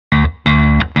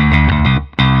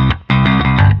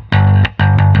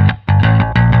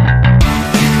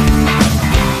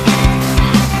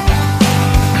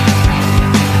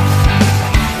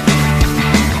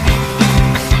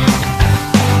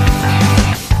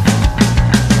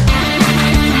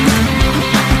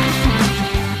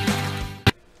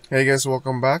Hey guys,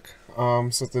 welcome back.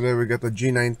 So today we got the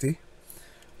G90.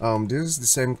 This is the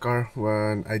same car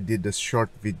when I did the short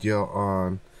video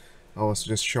on. I was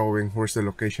just showing where's the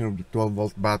location of the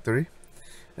 12-volt battery,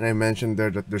 and I mentioned there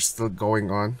that they're still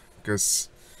going on because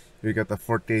we got a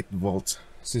 48-volt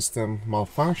system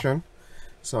malfunction.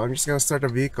 So I'm just gonna start the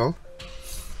vehicle.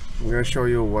 I'm gonna show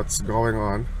you what's going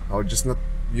on. I'll just not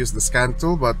use the scan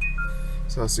tool, but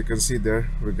so as you can see there,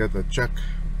 we got a check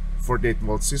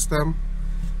 48-volt system.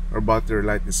 Our battery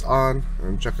light is on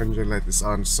and check engine light is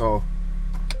on. So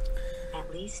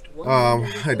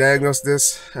I diagnosed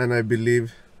this and I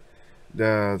believe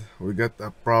that we got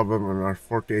a problem on our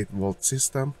 48-volt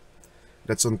system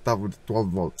that's on top of the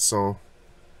 12-volt. So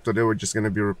today we're just gonna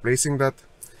be replacing that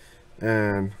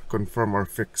and confirm our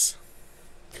fix.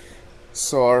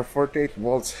 So our 48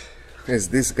 volts is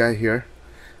this guy here.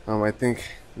 I think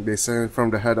they sent it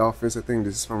from the head office. I think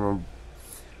this is from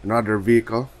another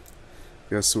vehicle,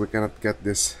 because we cannot get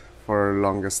this for the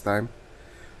longest time.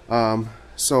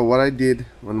 So what I did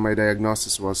when my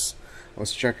diagnosis was, I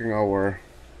was checking our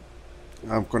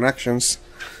connections,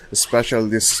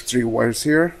 especially these three wires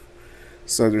here.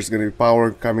 So there's gonna be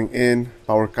power coming in,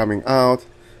 power coming out,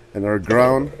 and our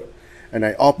ground. And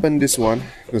I opened this one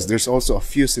because there's also a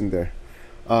fuse in there.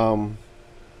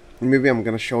 Maybe I'm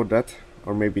gonna show that,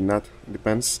 or maybe not, it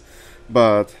depends.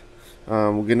 But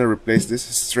we're gonna replace this.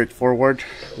 It's straightforward.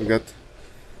 We got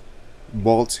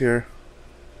bolts here,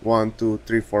 1 2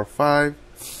 3 4 5.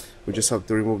 We just have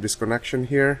to remove this connection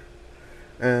here,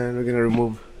 and we're gonna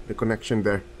remove the connection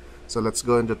there. So let's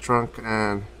go in the trunk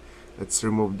and let's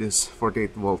remove this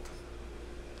 48-volt.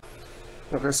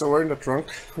 Okay, so we're in the trunk.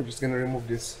 We're just gonna remove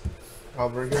this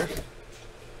cover here.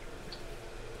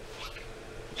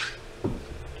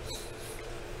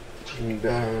 And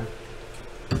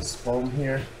this foam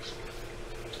here,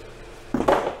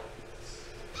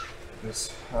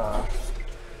 this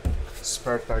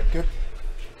spare tire kit.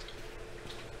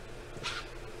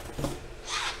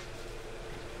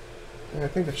 And I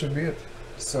think that should be it.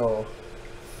 So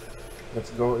let's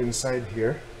go inside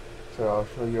here. So I'll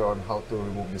show you on how to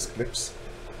remove these clips,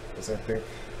 because I think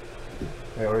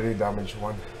I already damaged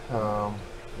one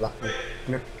locking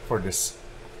clip for this.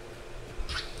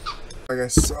 Okay,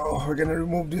 so we're gonna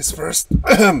remove this first.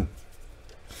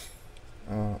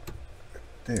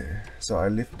 There. So I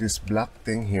lift this black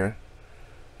thing here,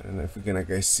 and if you can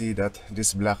guys see that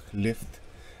this black lift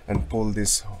and pull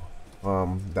this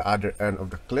the other end of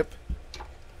the clip.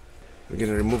 We're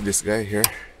gonna remove this guy here,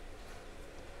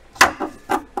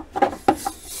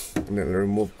 and then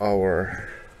remove our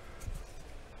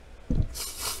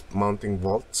mounting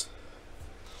bolts.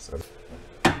 So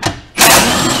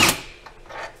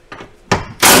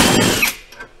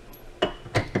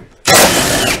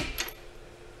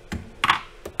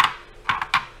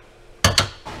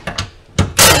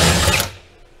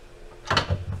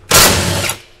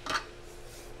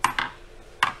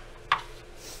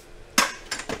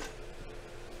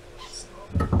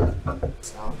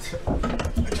it's out.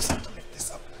 I just have to lift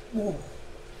this up. Whoa.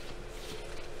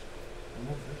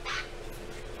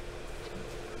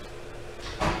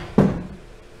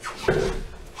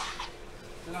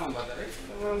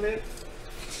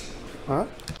 Huh?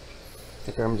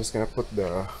 Okay, I'm just gonna put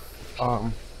the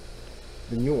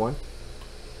new one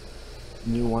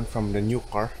from the new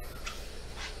car.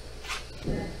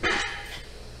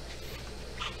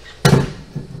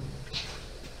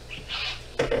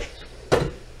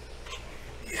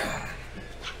 Yeah.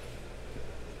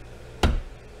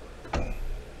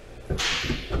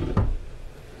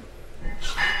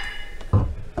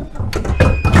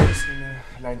 Just gonna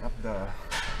line up the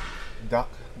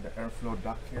duct, the airflow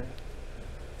duct here,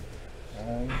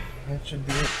 and that should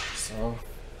be it. So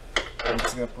I'm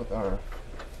just gonna put our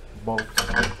bolt.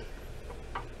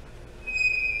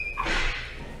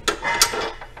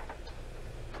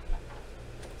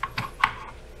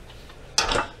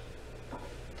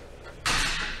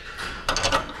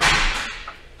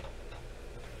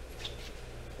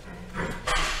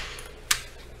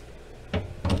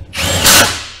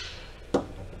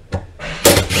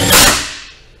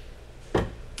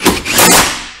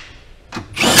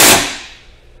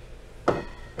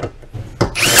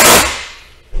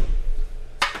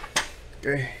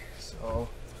 Okay, so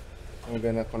I'm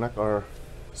gonna connect our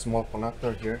small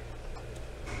connector here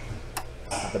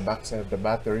at the back side of the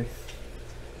battery,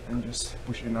 and just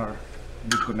push in our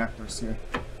big connectors here.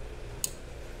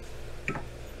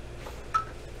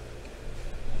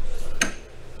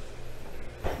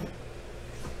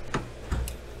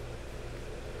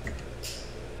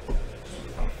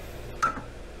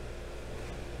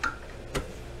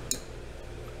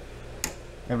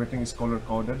 Everything is color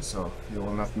coded, so you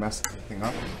will not mess anything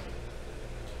up.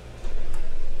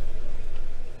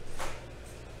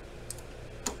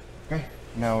 Okay,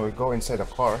 now we go inside the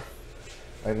car.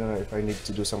 I don't know if I need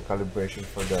to do some calibration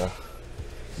for the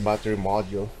battery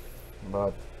module,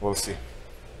 but we'll see.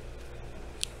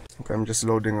 Okay, I'm just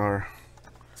loading our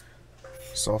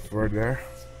software there.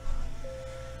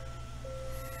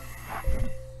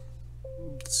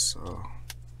 So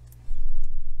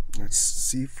let's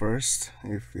see first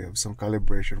if we have some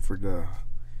calibration for the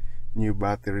new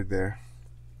battery there.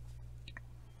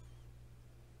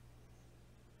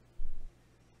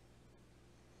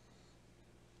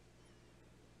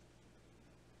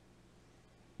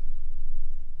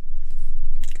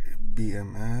 Okay,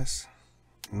 BMS,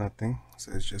 nothing,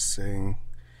 so it's just saying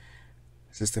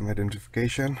system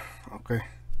identification. Okay,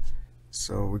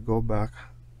 so we go back,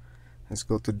 let's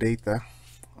go to data.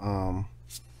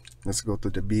 Let's go to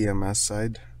the BMS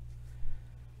side.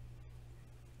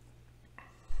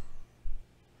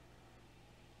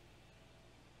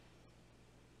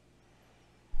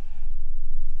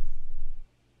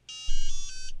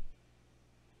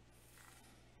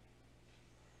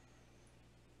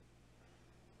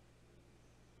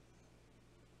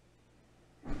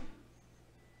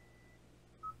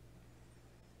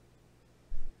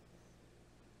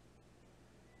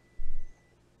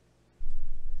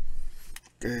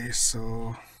 Okay,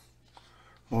 so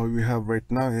what we have right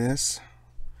now is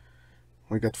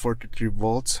we got 43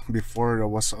 volts. Before it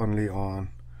was only on,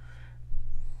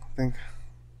 I think,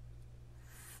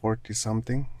 40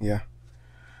 something. Yeah,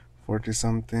 40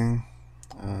 something.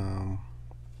 I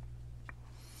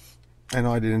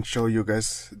know I didn't show you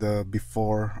guys the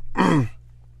before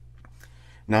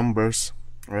numbers,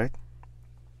 right?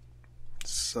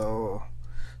 So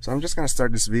I'm just gonna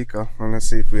start this vehicle and let's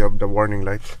see if we have the warning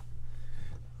light.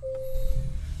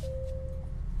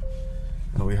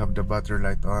 We have the battery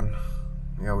light on.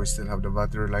 Yeah, we still have the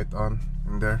battery light on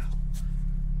in there,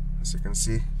 as you can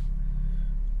see.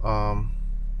 But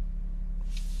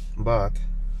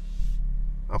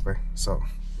okay, so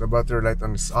the battery light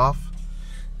on is off,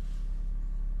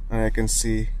 and I can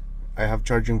see I have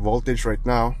charging voltage right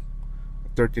now,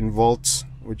 13 volts,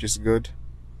 which is good.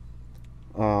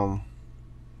 What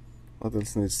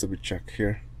else needs to be checked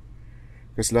here?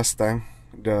 Because last time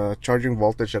the charging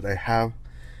voltage that I have,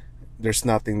 there's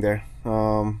nothing there.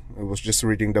 It was just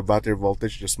reading the battery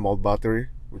voltage, the small battery,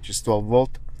 which is 12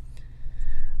 volt.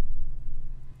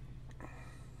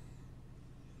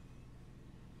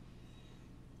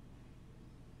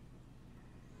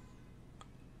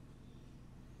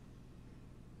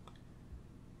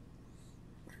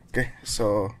 Okay,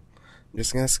 so I'm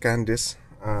just gonna scan this.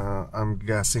 I'm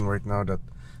guessing right now that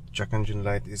check engine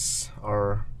light is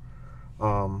our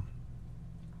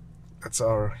that's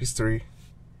our history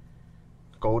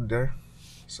code there.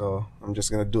 So I'm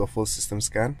just gonna do a full system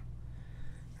scan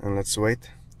and let's wait.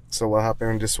 So what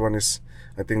happened on this one is,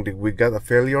 I think that we got a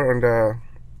failure on the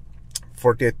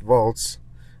 48 volts,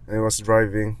 and it was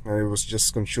driving and it was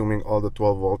just consuming all the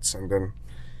 12 volts, and then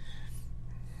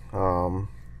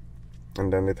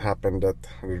it happened that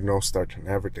there's no start and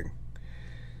everything.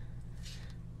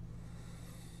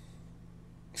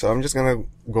 So I'm just gonna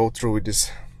go through with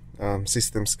this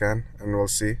system scan and we'll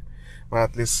see.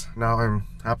 But at least now I'm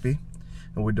happy,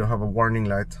 and we don't have a warning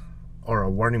light or a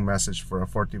warning message for a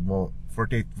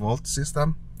 48 volt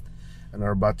system, and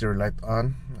our battery light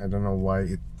on. I don't know why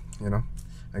it,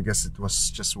 I guess it was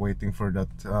just waiting for that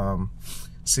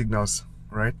signals,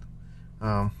 right?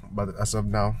 But as of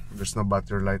now, there's no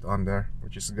battery light on there,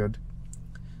 which is good.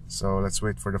 So let's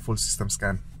wait for the full system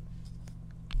scan.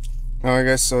 Alright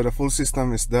guys, so the full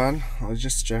system is done. I'll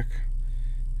just check,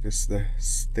 because the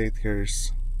state here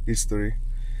is history.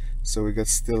 So we got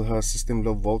still has system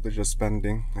low voltage is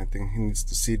pending. I think he needs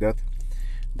to see that.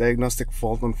 Diagnostic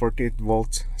fault on 48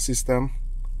 volt system,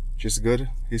 which is good,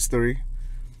 history.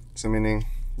 So meaning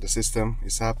the system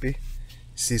is happy,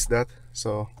 sees that.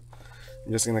 So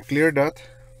I'm just gonna clear that.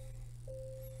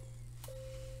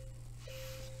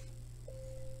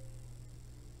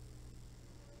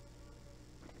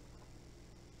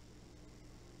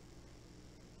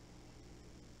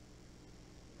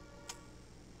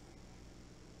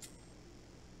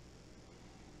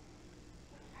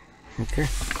 Okay,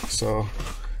 so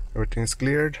everything is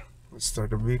cleared. Let's start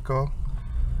the vehicle.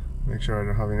 Make sure I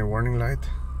don't have any warning light.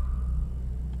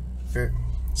 Okay,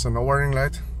 so no warning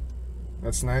light.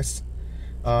 That's nice.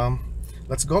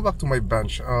 Let's go back to my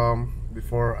bench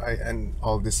before I end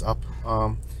all this up.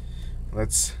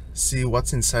 Let's see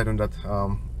what's inside on that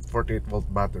 48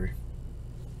 volt battery.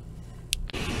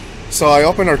 So I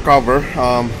open our cover.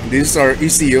 This is our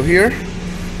ECU here.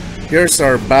 Here's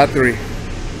our battery.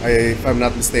 If I'm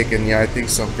not mistaken, yeah, I think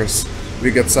so, because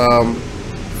we got some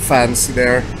fans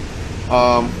there.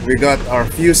 We got our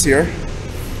fuse here.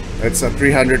 It's a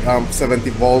 300 amp,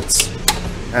 70 volts,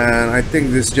 and I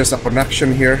think this is just a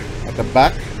connection here at the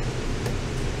back.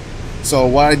 So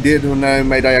what I did when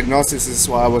my diagnosis is,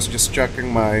 I was just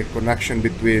checking my connection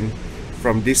between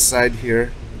from this side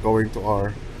here going to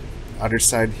our other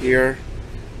side here,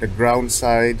 the ground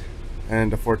side,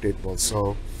 and the 48 volts.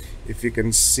 So if you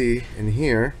can see in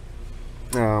here,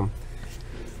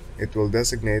 it will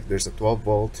designate there's a 12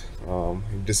 volt,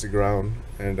 this is ground,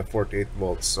 and a 48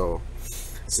 volts. So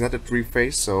it's not a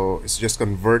three-phase, so it's just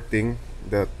converting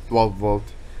the 12 volt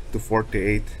to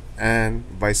 48 and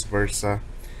vice versa.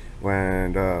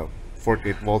 When the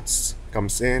 48 volts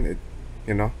comes in, it,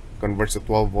 you know, converts the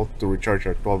 12 volt to recharge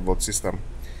our 12 volt system.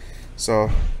 So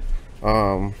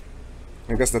I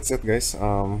guess that's it, guys.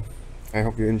 I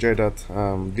hope you enjoyed that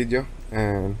video,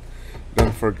 and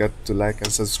don't forget to like and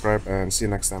subscribe, and see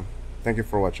you next time. Thank you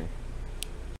for watching.